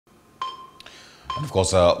Of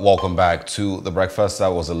course, welcome back to The Breakfast. That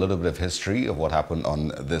was a little bit of history of what happened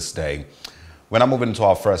on this day. We're now moving into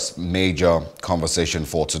our first major conversation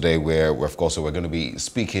for today, where of course, we're going to be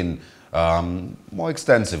speaking more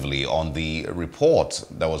extensively on the report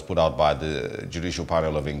that was put out by the Judicial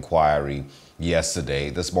Panel of Inquiry yesterday.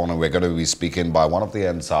 This morning, we're going to be speaking by one of the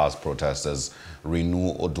EndSARS protesters,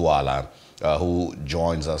 Rinu Oduala, who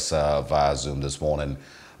joins us via Zoom this morning.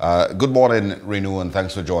 Good morning, Rinu, and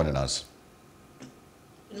thanks for joining us.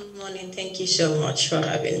 Good morning. Thank you so much for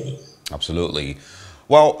having me. Absolutely.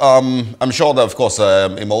 Well, I'm sure that, of course,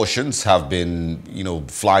 emotions have been,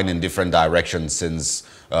 flying in different directions since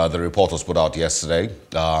the report was put out yesterday.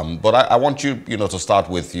 But I want you, to start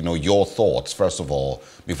with, your thoughts, first of all,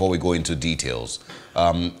 before we go into details.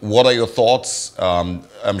 What are your thoughts?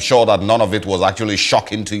 I'm sure that none of it was actually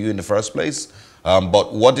shocking to you in the first place.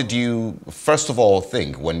 But what did you, first of all,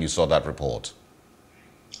 think when you saw that report?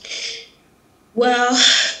 Well,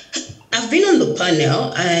 I've been on the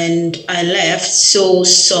panel and I left, so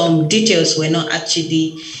some details were not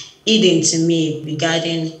actually hidden to me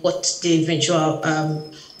regarding what the eventual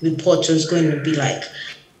report was going to be like.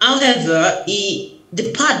 However,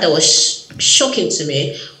 the part that was shocking to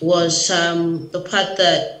me was the part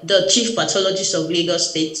that the chief pathologist of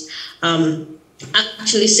Lagos State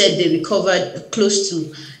actually said they recovered close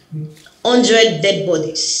to 100 dead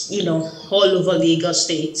bodies, all over Lagos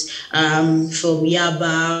State, from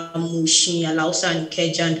Yaba, Mushin, Alausa, and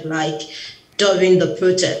Ikeja and the like, during the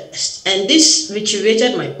protest. And this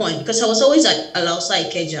reiterated my point, because I was always at Alausa,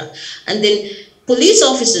 Ikeja, and then police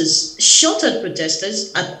officers shot at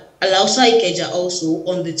protesters at Alausa, Ikeja also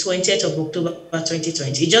on the 20th of October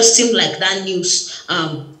 2020. It just seemed like that news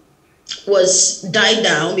was died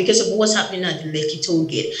down because of what's happening at the Lekki toll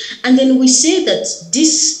gate. And then we say that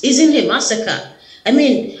this isn't a massacre. I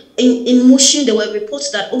mean, in Mushin, there were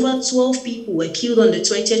reports that over 12 people were killed on the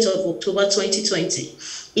 20th of October 2020.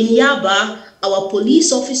 In Yaba, our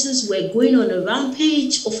police officers were going on a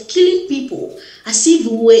rampage of killing people as if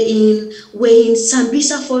we were in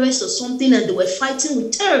Sambisa forest or something, and they were fighting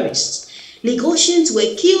with terrorists. Lagosians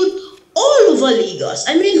were killed all over Lagos.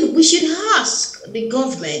 I mean, we should ask the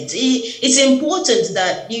government. It's important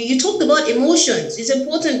that you talked about emotions. It's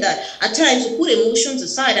important that at times we put emotions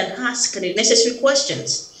aside and ask the necessary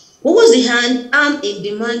questions. What was the harm in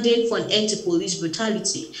demanding for an end to police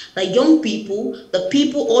brutality? That young people, the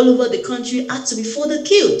people all over the country had to be further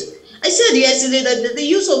killed. I said yesterday that the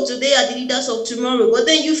youth of today are the leaders of tomorrow, but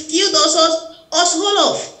then you've killed us all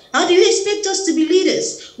off. How do you expect us to be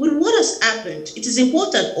leaders? With what has happened, it is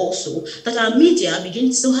important also that our media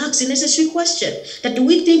begins to ask the necessary question. That do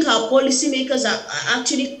we think our policymakers are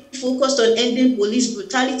actually focused on ending police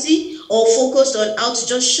brutality, or focused on how to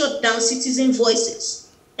just shut down citizen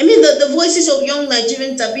voices? I mean, the voices of young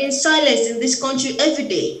Nigerians are being silenced in this country every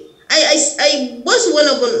day. I was one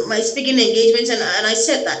of my speaking engagements, and I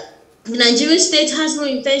said that the Nigerian state has no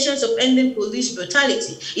intentions of ending police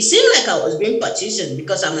brutality. It seemed like I was being partitioned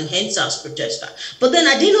because I'm an EndSARS protester. But then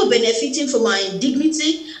I did not benefiting from my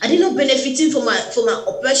indignity. I did not benefiting from my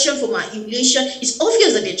oppression, from my humiliation. It's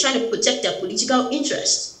obvious that they're trying to protect their political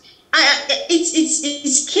interests.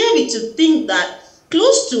 It's scary to think that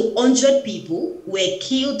close to 100 people were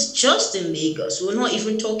killed just in Lagos. We're not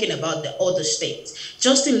even talking about the other states.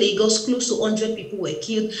 Just in Lagos, close to 100 people were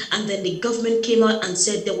killed, and then the government came out and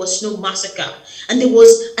said there was no massacre. And there was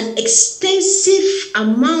an extensive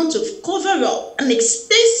amount of cover-up, an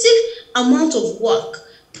extensive amount of work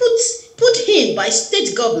put in by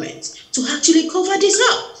state government to actually cover this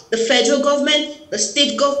up. The federal government, the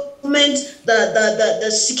state government,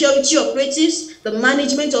 the security operatives, the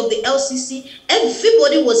management of the LCC,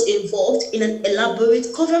 everybody was involved in an elaborate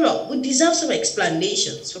cover-up. We deserve some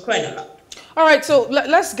explanations, for crying out loud. All right, so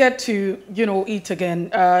let's get to, it again.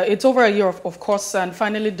 It's over a year, of course, and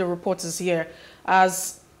finally the report is here.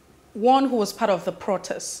 As one who was part of the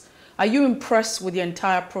protest, are you impressed with the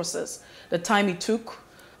entire process, the time it took,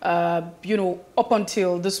 up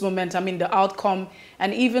until this moment? I mean, the outcome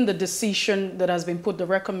and even the decision that has been put, the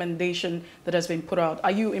recommendation that has been put out.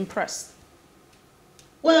 Are you impressed?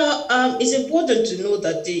 Well, it's important to know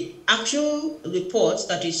that the actual report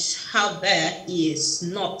that is out there is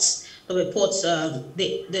not the reports,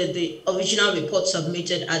 the original report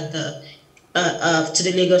submitted at the to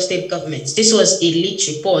the Lagos state government. This was a leaked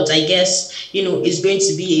report. I guess, it's going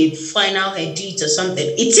to be a final edit or something.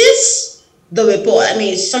 It is the report. I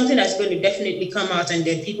mean, it's something that's going to definitely come out, and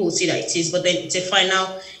then people will see that it is, but then it's a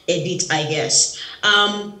final edit, I guess.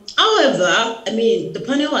 However, I mean, the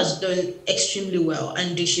panel has done extremely well,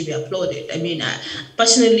 and they should be applauded. I mean,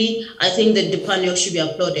 personally, I think that the panel should be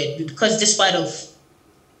applauded because despite of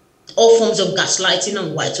all forms of gaslighting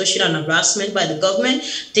and whitewashing and harassment by the government,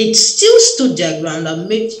 they still stood their ground and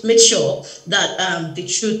made sure that the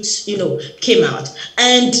truth, came out.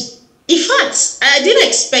 And in fact, I didn't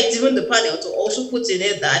expect even the panel to also put in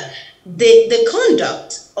it that the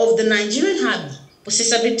conduct of the Nigerian army was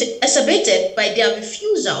exacerbated by their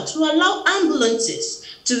refusal to allow ambulances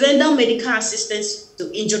to render medical assistance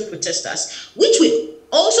to injured protesters, which we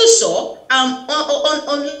also saw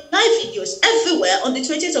on live videos everywhere on the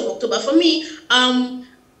 20th of October. For me,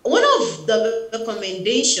 one of the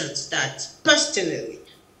recommendations that personally,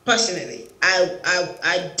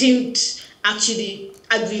 I didn't actually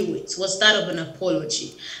agree with was that of an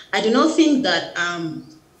apology. I do not think that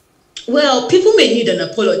well, people may need an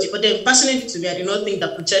apology, but then personally to me, I do not think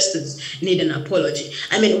that protesters need an apology.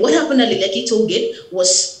 I mean, what happened at the Lekki toll gate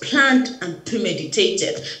was planned and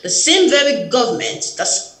premeditated. The same very government that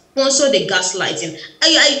sponsored the gaslighting.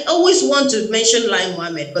 I always want to mention Lai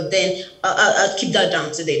Mohammed, but then I'll keep that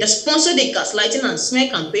down today. They sponsored the gaslighting and smear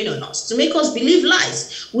campaign on us to make us believe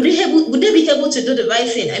lies. Would they be able to do the right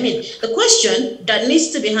thing? I mean, the question that needs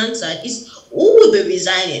to be answered is, who will be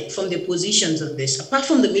resigning from the positions of this, apart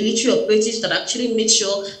from the military operatives that actually made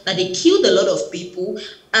sure that they killed a lot of people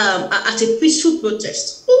at a peaceful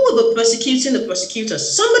protest? Who will be prosecuting the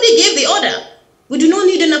prosecutors? Somebody gave the order. We do not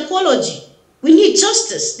need an apology. We need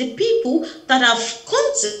justice. The people that have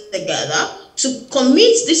come together to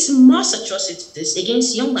commit these mass atrocities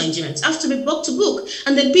against young Nigerians have to be brought to book.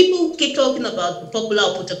 And then people keep talking about the popular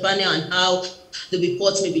Oputapania and how the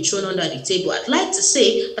reports may be thrown under the table. I'd like to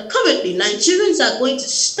say that currently Nigerians are going to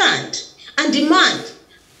stand and demand,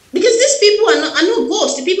 because these people are not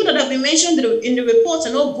ghosts. The people that have been mentioned in the reports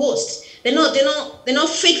are not ghosts. They're not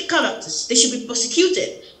fake characters. They should be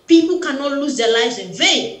prosecuted. People cannot lose their lives in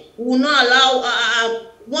vain. We will not allow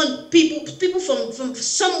people from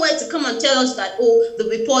somewhere to come and tell us that, oh, the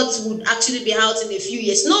reports would actually be out in a few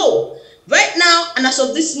years. No. Right now, and as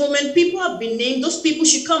of this moment, people have been named. Those people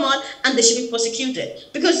should come out and they should be prosecuted.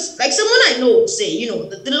 Because, like someone I know say,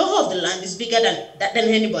 the law of the land is bigger than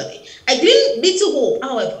anybody. I glean little hope,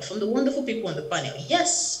 however, from the wonderful people on the panel.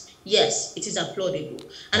 Yes, it is applaudable.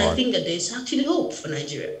 And I think that there is actually hope for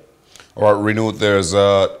Nigeria. All right, Rinu, there's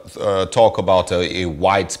talk about a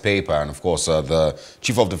white paper, and of course the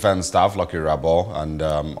Chief of Defense Staff, Lucky Rabo, and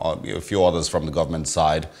a few others from the government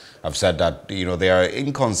side have said that there are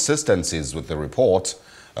inconsistencies with the report.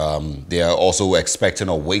 They are also expecting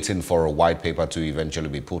or waiting for a white paper to eventually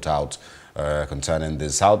be put out concerning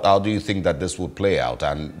this. How do you think that this would play out,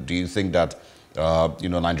 and do you think that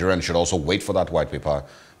Nigerians should also wait for that white paper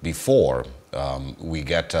before we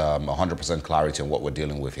get 100% clarity on what we're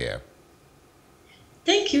dealing with here?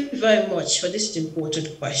 Thank you very much for this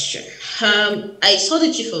important question. I saw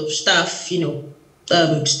the Chief of Staff,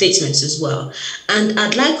 statements as well, and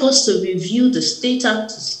I'd like us to review the state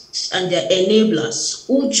actors and their enablers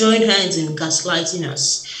who joined hands in gaslighting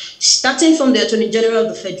us, starting from the Attorney General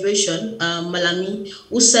of the Federation, Malami,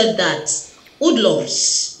 who said that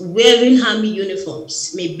hoodlums wearing army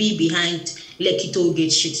uniforms may be behind Lekki toll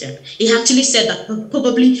gate shooting. He actually said that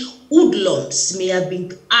probably hoodlums may have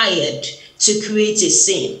been hired to create a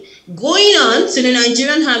scene. Going on to the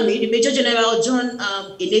Nigerian army, the Major General John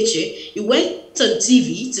Ineche, he went on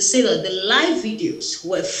TV to say that the live videos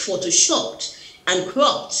were photoshopped and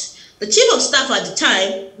cropped. The Chief of Staff at the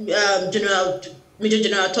time, Major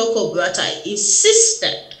General Toko Buratai,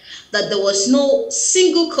 insisted that there was no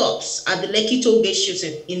single corpse at the Lekki toll gate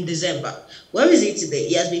shooting in December. Where is he today?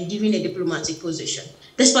 He has been given a diplomatic position,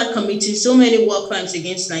 despite committing so many war crimes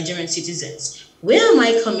against Nigerian citizens. Where am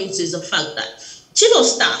I coming to is the fact that Chief of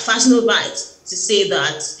Staff has no right to say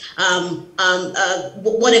that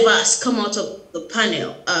whatever has come out of the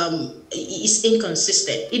panel is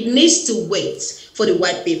inconsistent. It needs to wait for the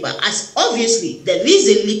white paper, as obviously there is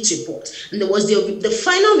a leaked report, and there was the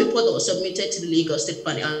final report that was submitted to the Lagos State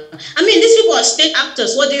panel. I mean, these people are state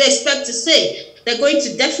actors. What do you expect to say? They're going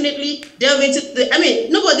to definitely delve into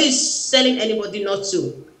nobody is telling anybody not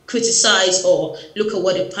to criticize or look at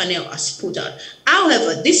what the panel has put out.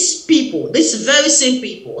 However, these very same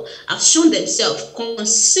people, have shown themselves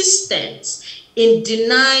consistent in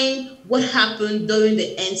denying what happened during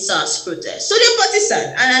the EndSARS protest. So they're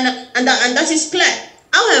partisan, and that is clear.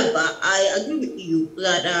 However, I agree with you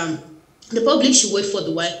that the public should wait for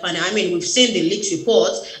the white panel. I mean, we've seen the leaked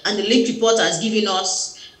report, and the leaked report has given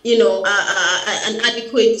us an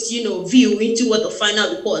adequate, view into what the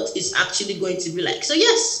final report is actually going to be like. So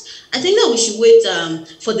yes, I think that we should wait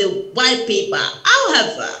for the white paper.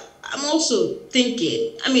 However, I'm also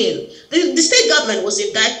thinking, I mean, the state government was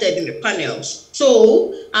indicted in the panels.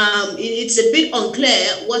 So it's a bit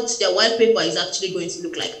unclear what their white paper is actually going to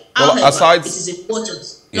look like. Well, However, it is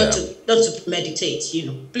important yeah, not to meditate,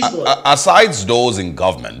 Please go on. Aside those in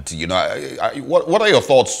government, what are your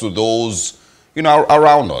thoughts to those,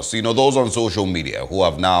 around us, those on social media who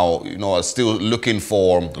have now, are still looking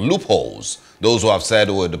for loopholes? Those who have said,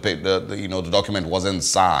 oh, the document wasn't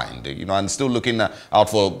signed, and still looking out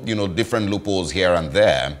for, different loopholes here and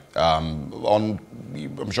there.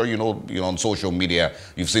 I'm sure on social media,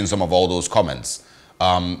 you've seen some of all those comments.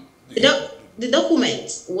 The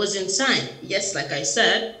document wasn't signed. Yes, like I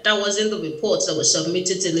said, that was in the reports that was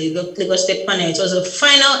submitted to the Lagos State panel. It was a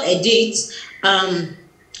final edit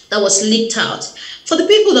that was leaked out. For the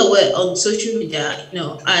people that were on social media,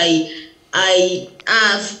 I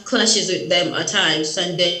have clashes with them at times,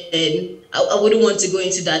 and then I wouldn't want to go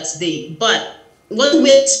into that today. But what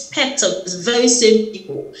we expect of the very same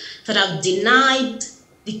people that have denied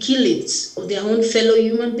the killings of their own fellow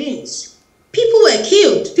human beings. People were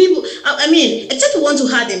killed. Except we want to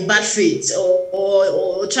hide in bad faith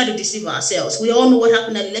or try to deceive ourselves. We all know what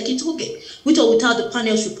happened at the Lekki Tollgate, with or without the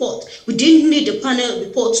panel's report. We didn't need the panel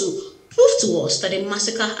report to prove to us that a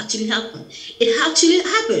massacre actually happened. It actually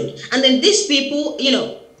happened. And then these people,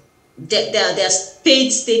 they're paid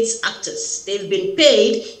state actors. They've been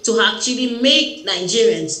paid to actually make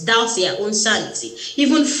Nigerians doubt their own sanity.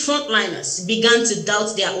 Even frontliners began to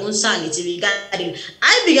doubt their own sanity regarding.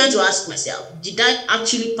 I began to ask myself, did I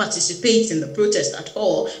actually participate in the protest at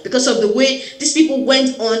all? Because of the way these people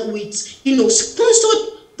went on with,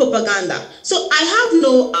 sponsored propaganda. So I have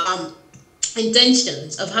no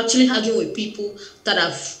intentions of actually arguing with people that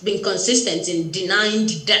have been consistent in denying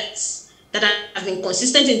the deaths, that have been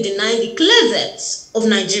consistent in denying the clear deaths of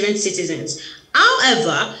Nigerian citizens.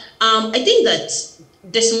 However, I think that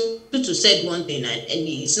Desmond said one thing, and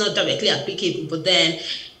it's not directly applicable, but then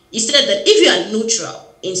he said that if you are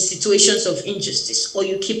neutral in situations of injustice, or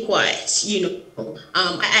you keep quiet,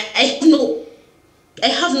 I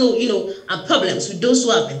have no problems with those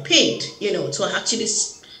who have been paid, to actually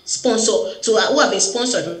who have been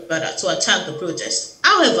sponsored rather to attack the protest.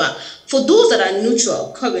 However, for those that are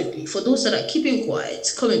neutral currently, for those that are keeping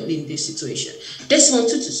quiet currently in this situation, Desmond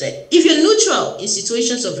Tutu said, if you're neutral in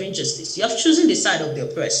situations of injustice, you have chosen the side of the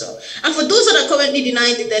oppressor. And for those that are currently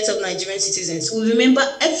denying the deaths of Nigerian citizens, we remember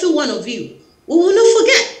every one of you. We will not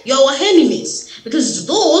forget, you're our enemies, because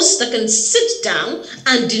those that can sit down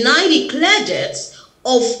and deny the clear deaths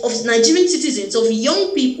of Nigerian citizens, of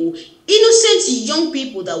young people, innocent young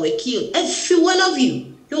people that were killed, every one of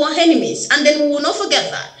you, you are enemies. And then we will not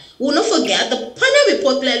forget that. We will not forget the panel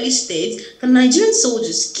report clearly states the Nigerian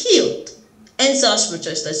soldiers killed EndSARS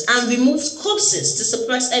protesters and removed corpses to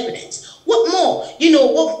suppress evidence. What more?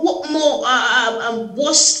 What more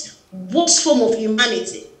worst form of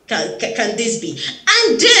humanity can this be?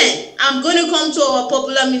 And then I'm going to come to our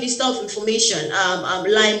popular Minister of Information,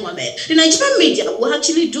 Lai Mohammed. The Nigerian media will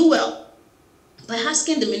actually do well by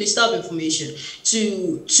asking the Minister of Information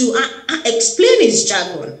to explain his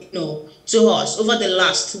jargon, to us over the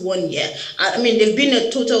last 1 year. There've been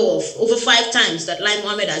a total of over 5 times that Lai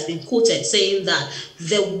Mohammed has been quoted saying that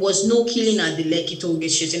there was no killing at the Lekki Tollgate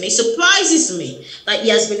shooting. It surprises me that he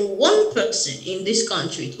has been one person in this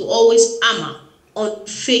country to always hammer on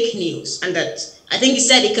fake news, and that I think he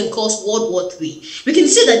said it can cause World War III. We can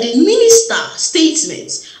see that the minister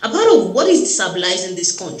statements about what is destabilizing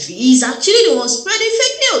this country, he's actually the one spreading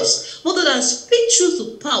fake news. Rather than speak truth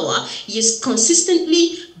to power, he has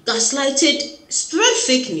consistently gaslighted, spread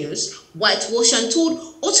fake news, whitewash, and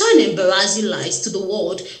told utter and embarrassing lies to the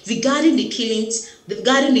world regarding the killings,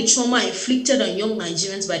 regarding the trauma inflicted on young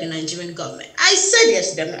Nigerians by the Nigerian government. I said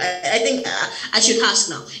yesterday, I think I should ask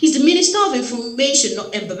now, is the Minister of Information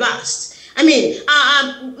not embarrassed?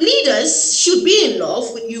 Leaders should be in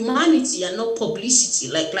love with humanity and not publicity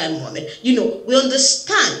like Lai Mohammed. We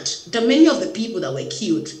understand that many of the people that were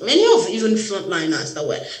killed, many of even frontliners that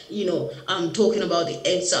were, talking about the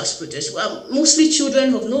EndSARS protest, were mostly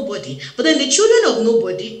children of nobody. But then the children of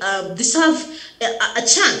nobody deserve a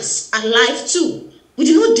chance at life too. We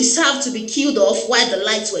do not deserve to be killed off while the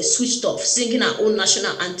lights were switched off, singing our own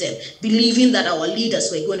national anthem, believing that our leaders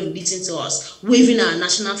were going to listen to us, waving our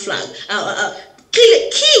national flag,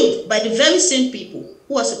 killed by the very same people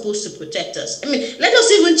who are supposed to protect us. Let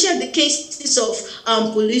us even check the cases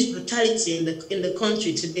of police brutality in the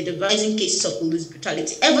country today, the rising cases of police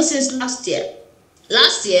brutality. Ever since last year,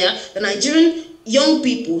 the Nigerian young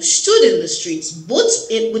people stood in the streets, both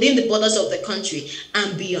within the borders of the country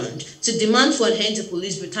and beyond, to demand for an end to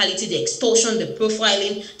police brutality, the extortion, the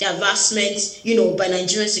profiling, the harassment, by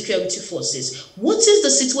Nigerian security forces. What is the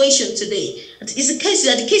situation today? Are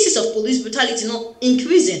the cases of police brutality not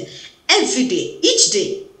increasing every day, each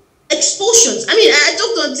day? Expulsions. I mean, I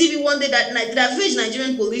talked on TV one day that the average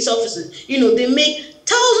Nigerian police officers, they make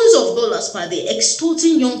thousands of dollars per day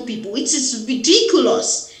extorting young people. It is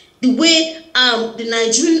ridiculous the way our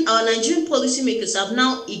Nigerian policymakers have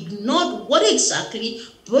now ignored what exactly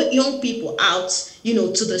brought young people out,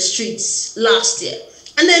 to the streets last year.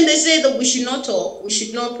 And then they say that we should not talk, we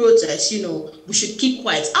should not protest, we should keep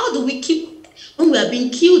quiet. How do we keep when we are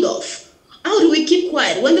being killed off? How do we keep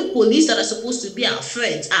quiet when the police that are supposed to be our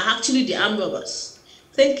friends are actually the armed robbers?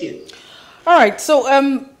 Thank you. All right. So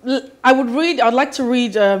I'd like to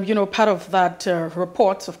read, part of that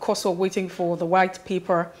report. Of course, we're waiting for the white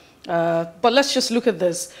paper. But let's just look at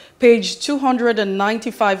this. Page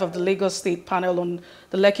 295 of the Lagos State panel on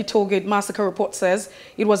the Lekki Tollgate massacre report says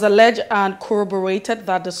it was alleged and corroborated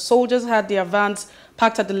that the soldiers had their vans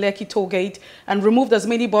parked at the Lekki Tollgate and removed as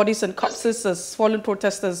many bodies and corpses as fallen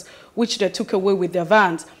protesters, which they took away with their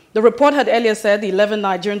vans. The report had earlier said 11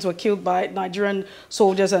 Nigerians were killed by Nigerian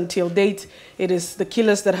soldiers. Until date, it is the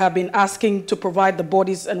killers that have been asking to provide the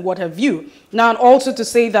bodies and what have you. Now, and also to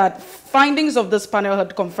say that findings of this panel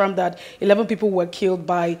had confirmed that 11 people were killed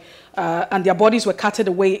by, and their bodies were carted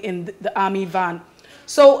away in the army van.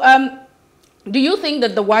 So, do you think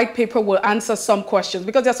that the white paper will answer some questions?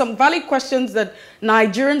 Because there are some valid questions that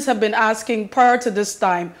Nigerians have been asking prior to this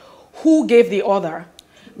time. Who gave the order?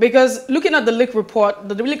 Because looking at the leak report,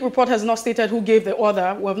 the leak report has not stated who gave the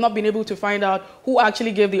order. We have not been able to find out who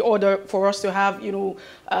actually gave the order for us to have,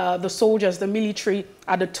 the soldiers, the military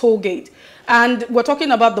at the toll gate. And we're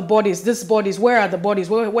talking about the bodies, these bodies, where are the bodies?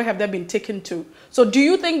 Where have they been taken to? So do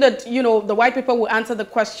you think that, the white paper will answer the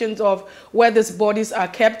questions of where these bodies are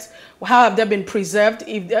kept? How have they been preserved?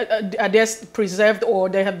 Are they preserved or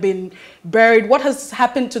they have been buried? What has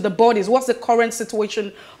happened to the bodies? What's the current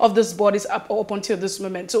situation of these bodies up until this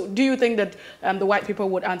moment? So do you think that the white paper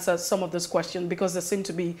would answer some of these questions? Because there seem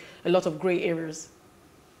to be a lot of gray areas.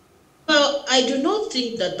 Well, I do not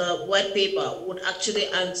think that the white paper would actually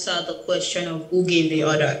answer the question of who gave the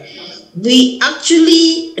order. We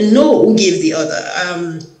actually know who gave the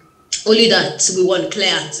order. Only that we want clear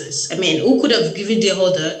answers. I mean, who could have given the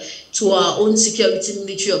order to our own security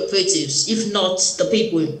military operatives, if not the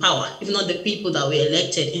people in power, if not the people that were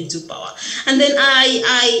elected into power? And then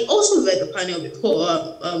I also read the panel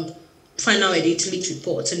report, final edit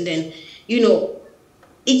report, and then,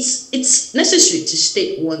 it's necessary to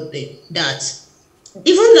state one thing, that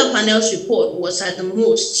even the panel's report was at the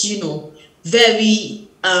most, very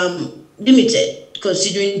limited,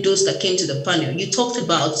 considering those that came to the panel. You talked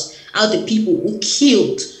about how the people who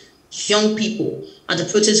killed young people at the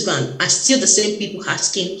protest ground are still the same people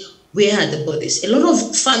asking, where are the bodies? A lot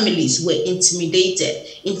of families were intimidated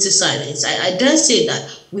into silence. I dare say that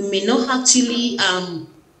we may not actually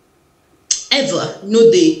ever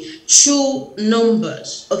know the true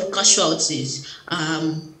numbers of casualties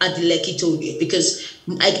at the Lekki Tollgate, because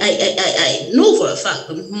I know for a fact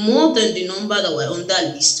that more than the number that were on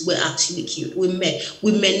that list were actually killed.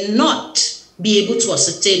 We may not be able to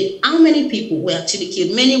ascertain how many people were actually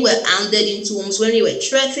killed. Many were handed into homes, many were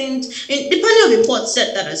threatened. And the panel report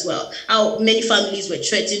said that as well, how many families were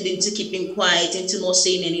threatened into keeping quiet, into not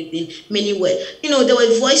saying anything. Many were, there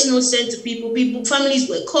were voice notes sent to people. Families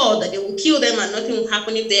were called that they will kill them and nothing will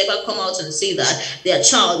happen if they ever come out and say that their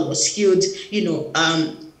child was killed,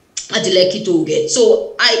 at the Lekki Tollgate.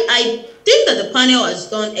 So I think that the panel has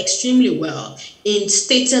done extremely well in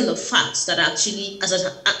stating the facts that actually, as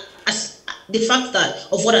the fact that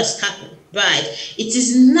of what has happened, right? It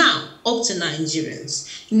is now up to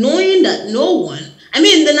Nigerians, knowing that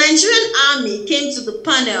the Nigerian army came to the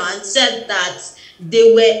panel and said that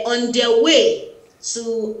they were on their way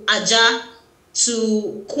to Aja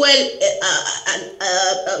to quell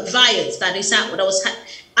riots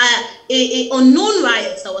unknown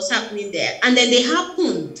riots that was happening there, and then they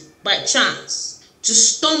happened by chance to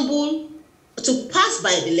stumble to pass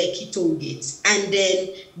by the Lekki Tollgate, and then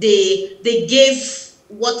they gave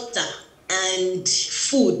water and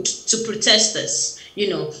food to protesters,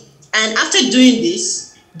 And after doing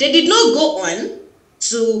this, they did not go on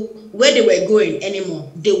to where they were going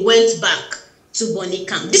anymore. They went back to Bonny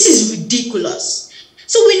Camp. This is ridiculous.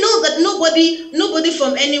 So we know that nobody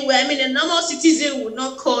from anywhere, a normal citizen would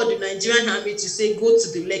not call the Nigerian army to say, go to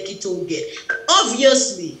the Lekki Tollgate.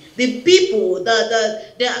 Obviously, the people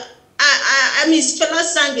Fela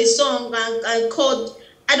sang a song and called,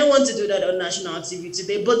 I don't want to do that on national TV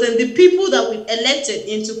today, but then the people that we elected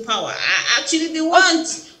into power are actually the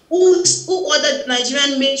ones who ordered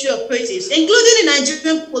Nigerian military operatives, including the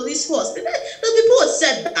Nigerian police force. The people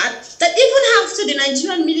said that even after the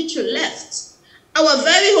Nigerian military left, our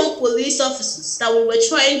very own police officers that we were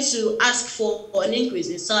trying to ask for an increase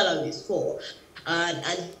in salaries for, and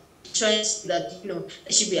trying that, you know,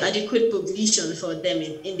 there should be adequate provision for them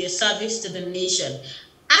in their service to the nation,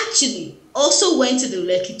 actually also went to the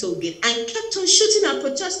Lekki toll gate and kept on shooting at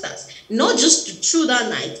protesters, not just through that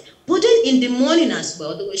night, but then in the morning as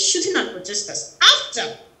well. They were shooting at protesters.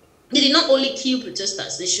 After they did not only kill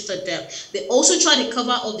protesters, they shot at them. They also tried to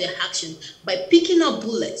cover up their action by picking up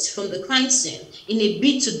bullets from the crime scene in a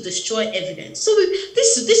bid to destroy evidence. So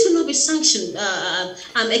this will not be sanctioned,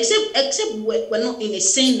 except we're not in a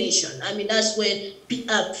sane nation. I mean, that's when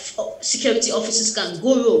security officers can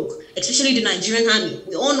go rogue, especially the Nigerian army.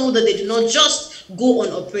 We all know that they do not just go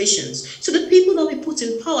on operations. So the people that we put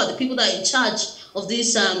in power, the people that are in charge of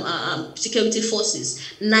these security forces,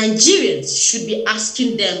 Nigerians should be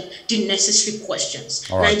asking them the necessary questions.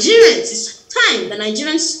 Right. Nigerians, it's time the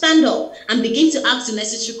Nigerians stand up and begin to ask the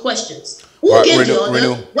necessary questions. Who gave the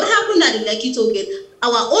order? What happened at the Lekki toll gate?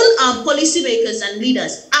 Our own policymakers and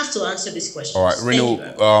leaders have to answer these questions. All right,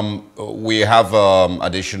 Rinu, we have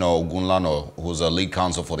Adesina Ogunlana, who's a lead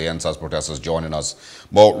counsel for the EndSARS protesters, joining us.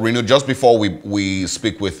 But Rinu, just before we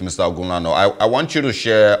speak with Mr. Ogunlana, I want you to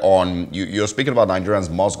share on, you're speaking about Nigerians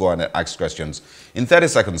must go and ask questions. In 30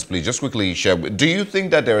 seconds, please, just quickly share, do you think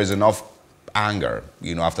that there is enough anger,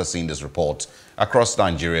 you know, after seeing this report across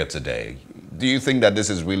Nigeria today? Do you think that this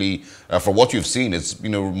is really, for what you've seen, it's, you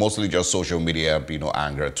know, mostly just social media, you know,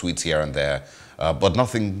 anger, tweets here and there, but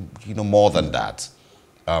nothing, you know, more than that?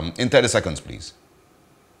 In 30 seconds, please.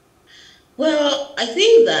 Well, I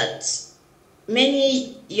think that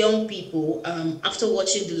many young people, after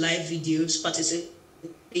watching the live videos,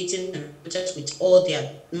 participating just with all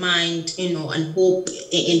their mind, you know, and hope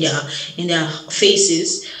in their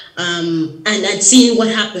faces, and seeing what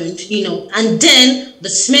happened, you know, and then the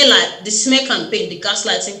smear campaign, the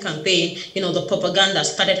gaslighting campaign, you know, the propaganda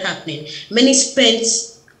started happening. Many spent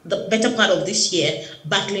the better part of this year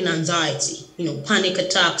battling anxiety, you know, panic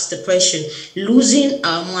attacks, depression, losing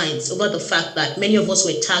our minds over the fact that many of us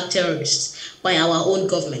were tagged terrorists by our own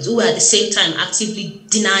government, who were at the same time actively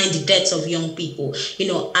denying the deaths of young people, you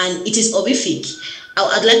know, and it is horrific.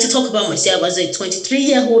 I'd like to talk about myself as a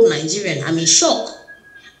 23-year-old Nigerian. I'm in shock,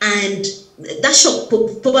 and that shock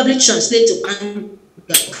probably translates to anger.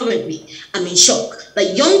 Currently, I'm in shock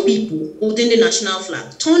that young people holding the national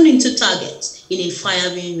flag turned into targets in a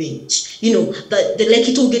firing range. You know, the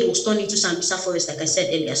Lekki toll gate was turned into Sambisa Forest, like I said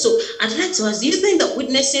earlier. So I'd like to ask, do you think that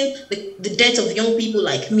witnessing the death of young people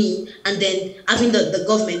like me and then having the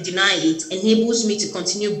government deny it enables me to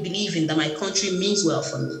continue believing that my country means well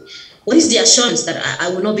for me? What is the assurance that I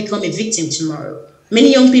will not become a victim tomorrow?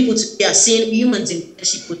 Many young people today are seeing humans in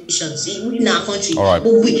leadership positions in our country, but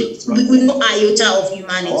with no iota of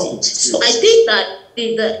humanity. So I think that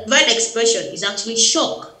the right expression is actually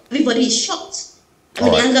shock. Everybody is shocked. I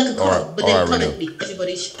mean, the anger could come, but then currently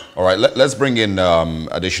everybody is shocked. All right, let's bring in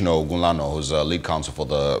Adesina Ogunlana, who's a lead counsel for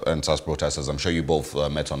the EndSARS protesters. I'm sure you both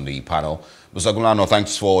met on the panel. Mr. Ogunlana,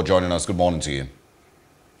 thanks for joining us. Good morning to you.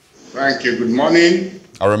 Thank you. Good morning.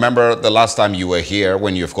 I remember the last time you were here,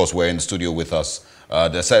 when you, of course, were in the studio with us.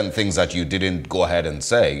 There are certain things that you didn't go ahead and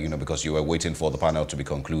say, you know, because you were waiting for the panel to be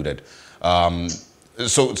concluded.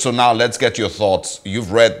 So now let's get your thoughts.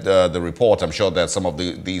 You've read the report. I'm sure that some of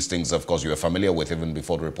these things, of course, you were familiar with even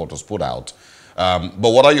before the report was put out. But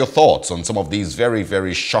what are your thoughts on some of these very,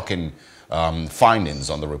 very shocking findings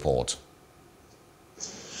on the report?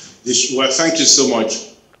 Well, thank you so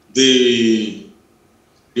much. The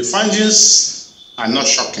findings are not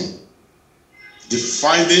shocking. The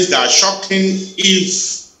findings that are shocking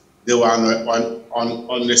if they were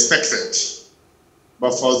unexpected.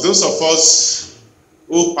 But for those of us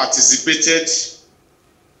who participated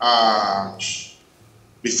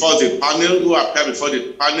before the panel, who appeared before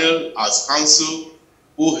the panel as counsel,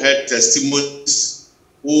 who heard testimonies,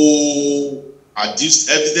 who adduced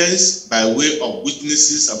evidence by way of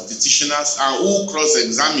witnesses and petitioners, and who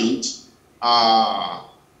cross-examined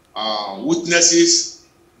witnesses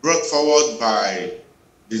brought forward by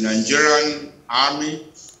the Nigerian Army,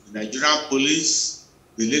 the Nigerian Police,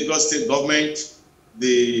 the Lagos State Government,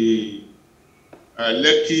 the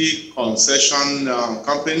Lekki Concession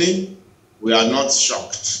Company, we are not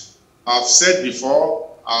shocked. I've said before,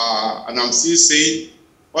 and I'm still saying,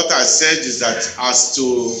 what I said is that as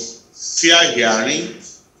to fair hearing,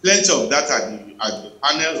 plenty of that at the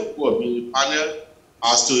panel, or who have been the panel,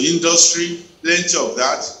 as to industry, plenty of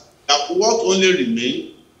that. That what only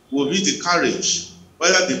remain will be the courage,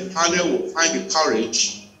 whether the panel will find the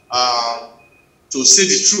courage to say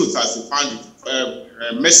the truth as they found it.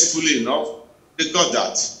 Mercifully enough, they got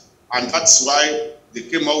that. And that's why they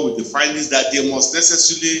came up with the findings that they must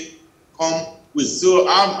necessarily come with. So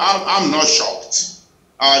I'm not shocked.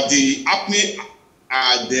 The happening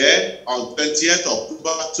there on 20th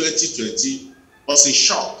October 2020 was a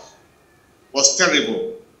shock, was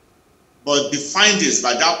terrible. But the findings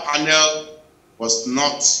by that panel was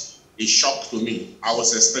not a shock to me. I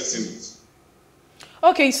was expecting it.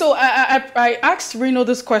 Okay, so I asked Rinu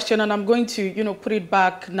this question, and I'm going to, put it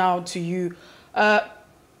back now to you.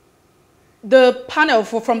 The panel,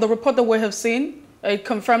 from the report that we have seen, it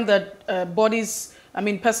confirmed that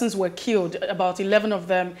persons were killed, about 11 of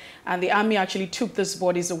them, and the army actually took these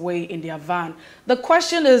bodies away in their van. The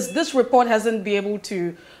question is, this report hasn't been able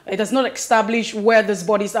to, it does not establish where these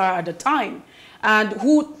bodies are at the time, and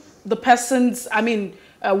who the persons,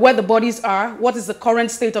 where the bodies are, what is the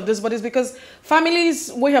current state of these bodies, because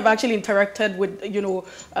families, we have actually interacted with,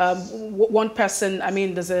 one person,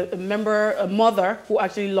 there's a mother who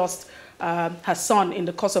actually lost her son in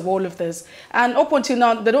the course of all of this, and up until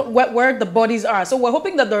now they don't where the bodies are. So we're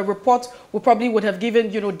hoping that the report would have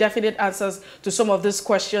given definite answers to some of this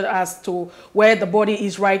question as to where the body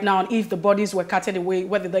is right now, and if the bodies were carted away,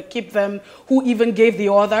 whether they keep them, who even gave the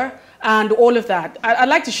order, and all of that. I'd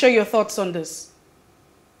like to share your thoughts on this.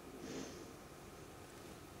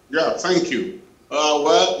 Yeah, thank you.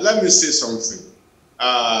 Well, let me say something.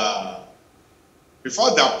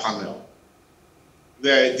 Before that panel,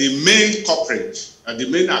 the main culprit and the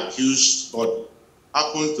main accused body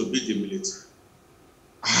happened to be the military.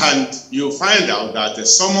 And you find out that the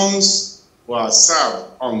summons were served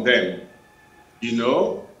on them.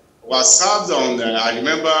 Was served on, I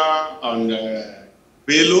remember, on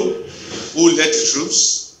Bello, who led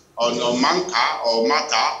troops, on Manka or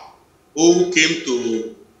Mata, who came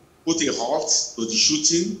to put a halt to the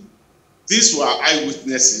shooting. These were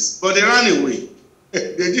eyewitnesses, but they ran away.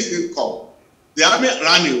 They didn't come. The army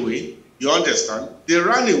ran away, you understand? They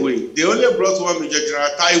ran away. They only brought one Major General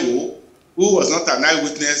Taiwo, who was not an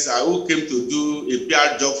eyewitness, who came to do a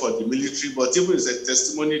PR job for the military, but even his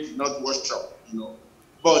testimony did not wash up,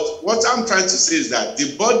 But what I'm trying to say is that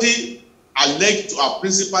the body alleged to have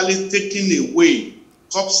principally taken away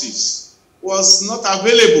corpses was not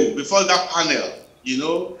available before that panel,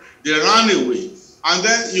 They ran away. And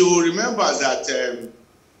then you remember that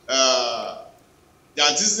the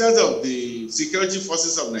antecedents of the security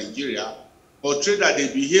forces of Nigeria portray that they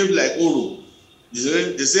behave like Oro.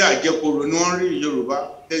 They say, I get Oro, no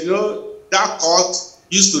Yoruba. That court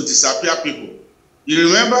used to disappear people. You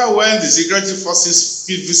remember when the security forces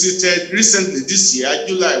visited recently this year,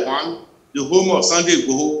 July 1, the home of Sunday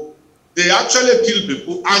Igboho? They actually killed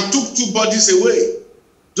people and took 2 bodies away.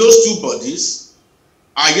 Those 2 bodies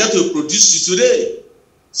are yet to produce you today.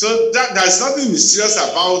 So there's nothing mysterious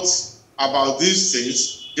about these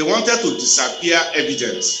things. They wanted to disappear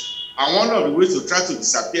evidence. And one of the ways to try to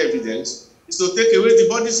disappear evidence is to take away the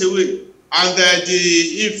bodies away. And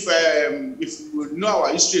if you know our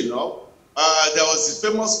history now, there was the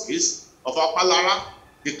famous case of Apalara,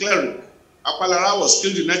 the cleric. Apalara was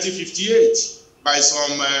killed in 1958 by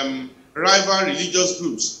some rival religious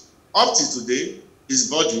groups. Up to today, his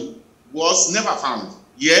body was never found.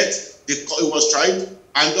 Yet, it was tried,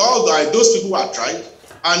 and all those people were tried,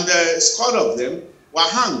 and a score of them were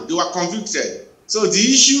hanged. They were convicted. So the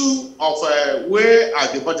issue of where are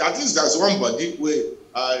the bodies, at least there's one body where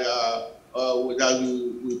that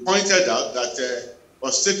we pointed out that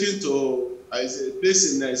was taken to a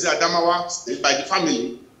place in Adamawa State by the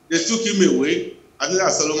family. They took him away. I think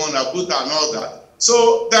that's Solomon Abuta and all that.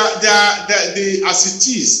 So as it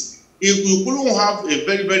is, if we couldn't have a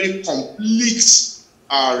very, very complete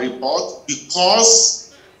report,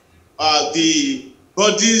 because the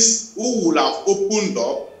bodies who would have opened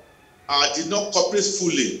up did not cooperate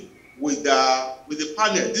fully with the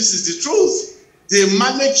panel. This is the truth. They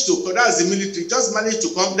managed to, that's the military, just managed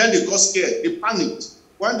to come, then they got scared, they panicked.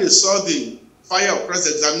 When they saw the fire of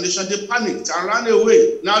cross-examination, they panicked and ran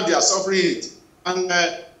away. Now they are suffering it. And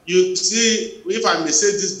you see, if I may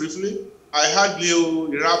say this briefly, I heard Leo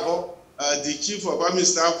Irabo, the chief of army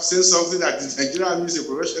staff, say something that the Nigerian army is a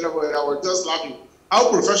professional, but I was just laughing.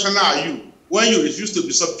 How professional are you when you refuse to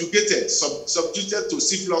be subjugated to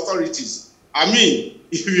civil authorities? I mean,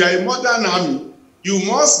 if you are a modern army, you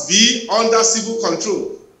must be under civil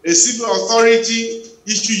control. A civil authority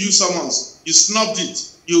issue you summons, you snubbed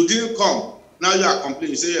it, you didn't come. Now you are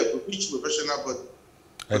complaining. You say you're a professional body.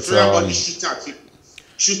 Professional body shooting at people,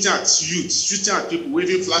 shooting at youth, shooting at people,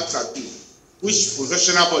 waving flags at you. which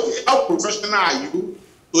professional body? How professional are you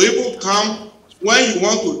to even come when you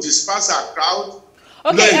want to disperse a crowd?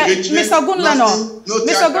 Okay, Mr.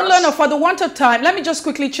 Ogunlana, for the want of time, let me just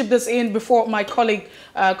quickly chip this in before my colleague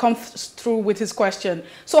comes through with his question.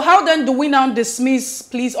 So how then do we now dismiss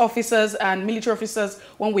police officers and military officers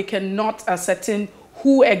when we cannot ascertain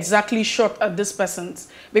who exactly shot at this person?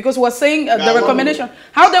 Because we're saying the recommendation,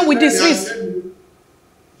 how then we dismiss?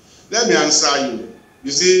 Let me answer you.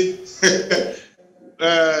 You see,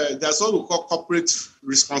 that's what we call corporate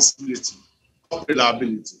responsibility, corporate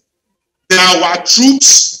liability. There were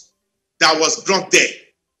troops that was brought there.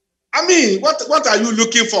 I mean, what are you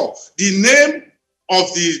looking for? The name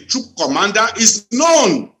of the troop commander is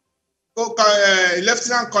known.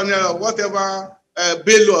 Lieutenant Colonel or whatever,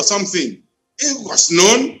 Bello or something. It was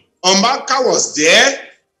known. Ombaka was there.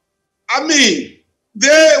 I mean,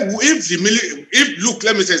 look,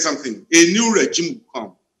 let me tell you something. A new regime will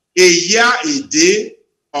come. A year, a day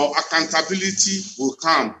of accountability will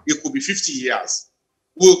come. It could be 50 years.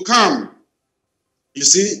 Will come. You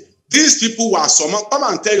see, these people were summoned. Come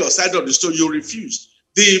and tell your side of the story. You refused.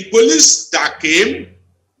 The police that came,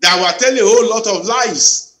 that were telling a whole lot of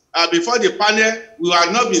lies. Before the panel, we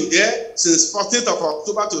had not been there since 14th of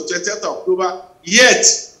October to 20th of October. Yet,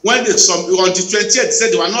 when they on the 20th, they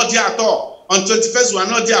said they were not there at all. On 21st, we were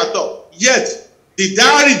not there at all. Yet, the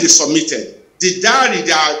diary they submitted, the diary,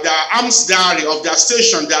 their arms diary of their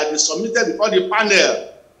station that they submitted before the panel,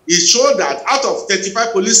 it showed that out of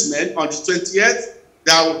 35 policemen on the 20th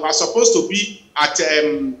that were supposed to be at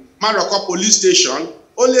Maroko police station,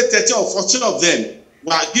 only 13 or 14 of them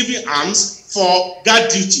were giving arms for guard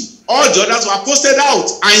duty. All the others were posted out,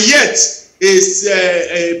 and yet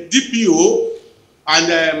a DPO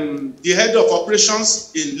and the head of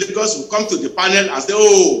operations in Lagos will come to the panel and say,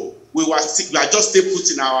 "Oh, we are just stay put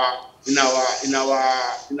in our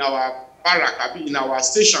barrack, in our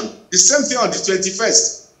station." The same thing on the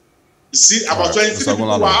 21st. You see, about 23 people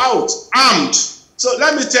were out, armed. So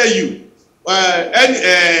let me tell you,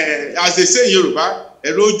 as they say in Yoruba,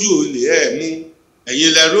 you are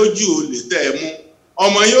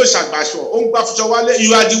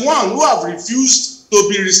the one who have refused to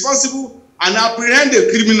be responsible and apprehend a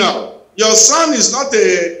criminal. Your son is not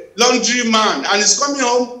a laundry man and is coming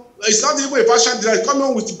home. It's not even a fashion designer. Coming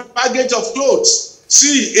home with baggage of clothes.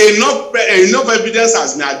 See, enough evidence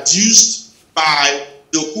has been adduced by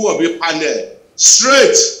the Okuobe panel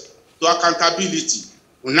straight to accountability,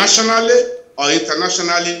 nationally or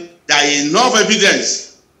internationally. There is enough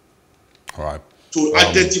evidence, all right, to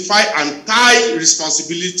identify and tie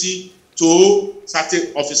responsibility to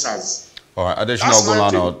certain officers. All right, Adesina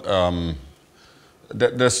Ogunlana,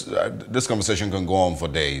 this conversation can go on for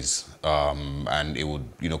days, and it would,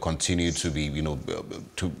 continue to be,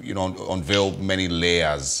 unveil many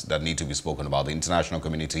layers that need to be spoken about. The international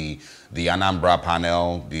community, the Anambra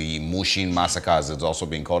panel, the Mushin massacre, as it's also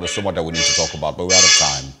being called. There's so much that we need to talk about, but we're out of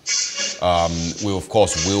time. We, of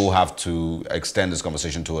course, will have to extend this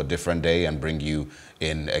conversation to a different day and bring you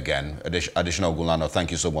in again. Adesina Ogunlana, thank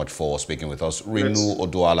you so much for speaking with us. Rinu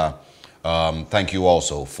Oduala, thank you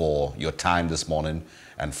also for your time this morning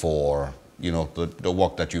and for the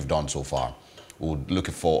work that you've done so far. We're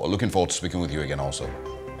looking forward to speaking with you again also.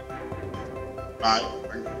 Bye.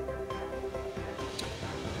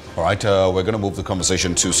 All right, we're going to move the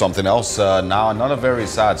conversation to something else. Now, another very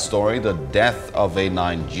sad story, the death of a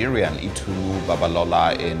Nigerian, Itunu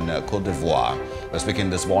Babalola, in Cote d'Ivoire. We're speaking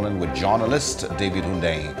this morning with journalist David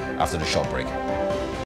Hundeyin after the short break.